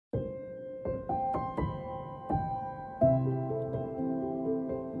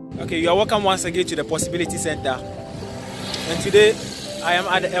Okay, you are welcome once again to the Possibility Center. And today I am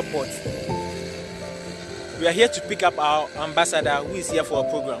at the airport. We are here to pick up our ambassador who is here for a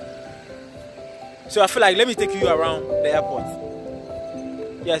program. So I feel like let me take you around the airport.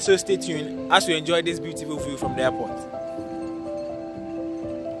 Yeah, so stay tuned as we enjoy this beautiful view from the airport.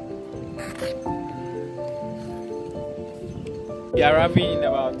 We are arriving in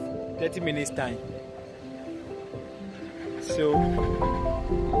about 30 minutes time. So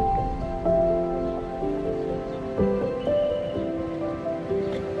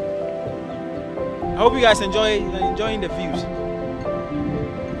I hope you guys enjoying the views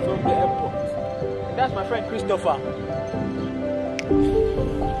from the airport. That's my friend Christopher.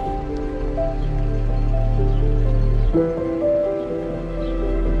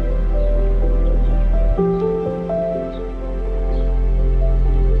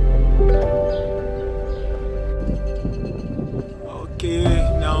 Okay,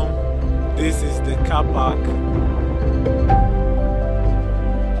 now this is the car park.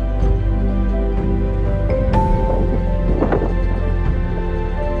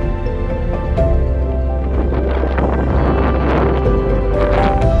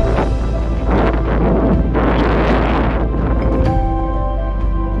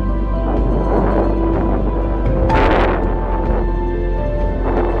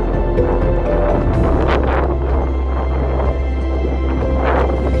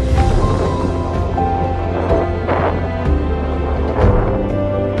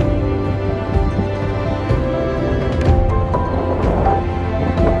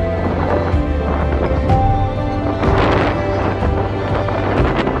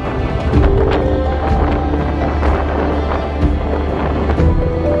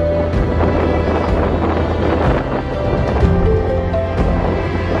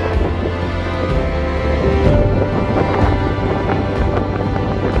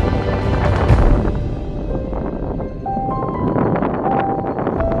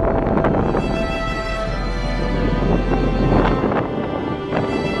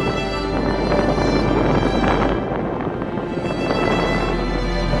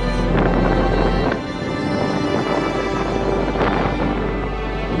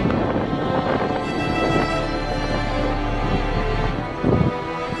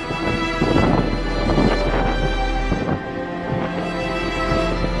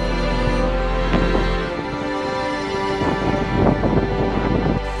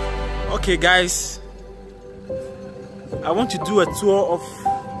 Okay guys, I want to do a tour of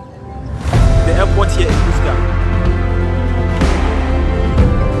the airport here in Oujda.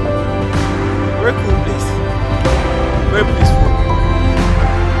 Very cool place, very peaceful.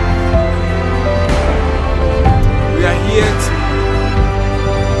 We are here to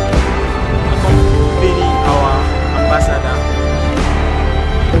accompany our ambassador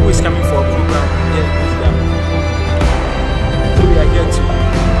who is coming for a program here in Oujda. So we are here to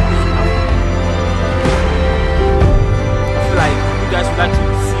you guys would like to see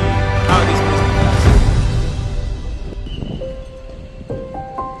how this place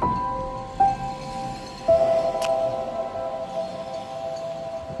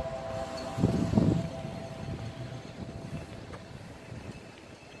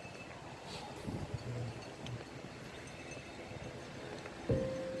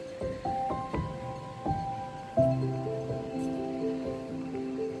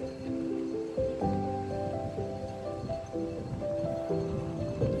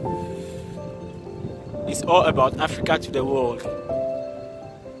It's all about Africa to the world.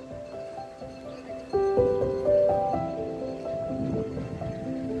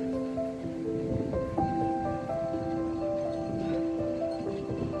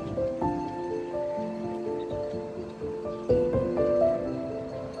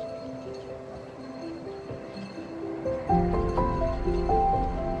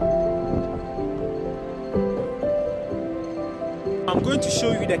 I'm going to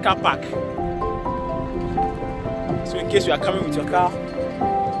show you the car park. So in case you are coming with your car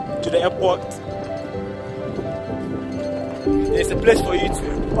to the airport, there's a place for you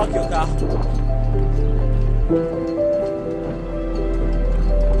to park your car.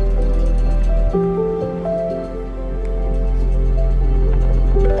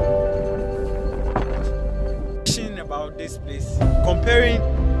 About this place, comparing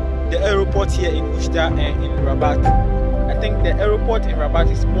the airport here in Oujda and in Rabat, I think the airport in Rabat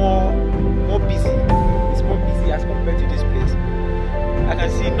is more busy. It's more busy as compared to this place. I can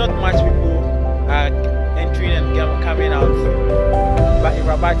see not much people are entering and coming out, but in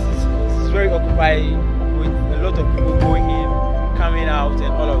Rabat it's very occupied with a lot of people going in, coming out,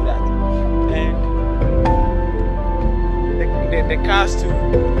 and all of that. And the cars too.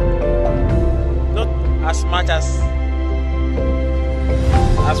 as much as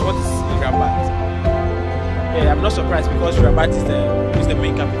what is in Rabat. Yeah, I'm not surprised because Rabat is the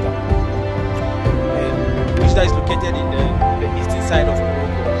main capital. And Oujda is located in the eastern side of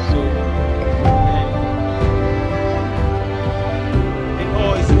Morocco. So,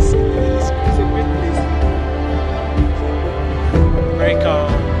 it's a great place. Very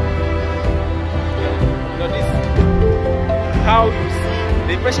calm. Yeah. You know, this how you see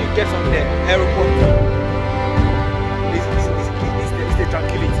the impression you get from the airport is the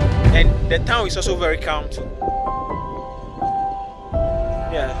tranquility, and the town is also very calm too.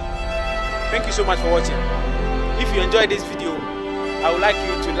 Yeah. Thank you so much for watching. If you enjoyed this video, I would like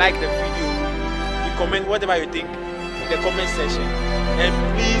you to like the video. You comment whatever you think in the comment section, and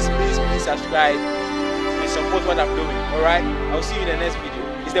please subscribe and support what I'm doing. Alright, I'll see you in the next video.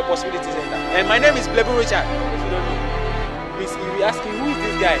 It's the Possibility Center, and my name is Blebu Richard. If you don't know, please, if you're asking who is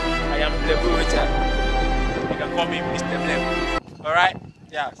this guy, I am Blebu Richard. You can call me Mr. Blebu. Alright,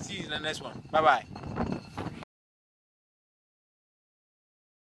 yeah, see you in the next one. Bye bye.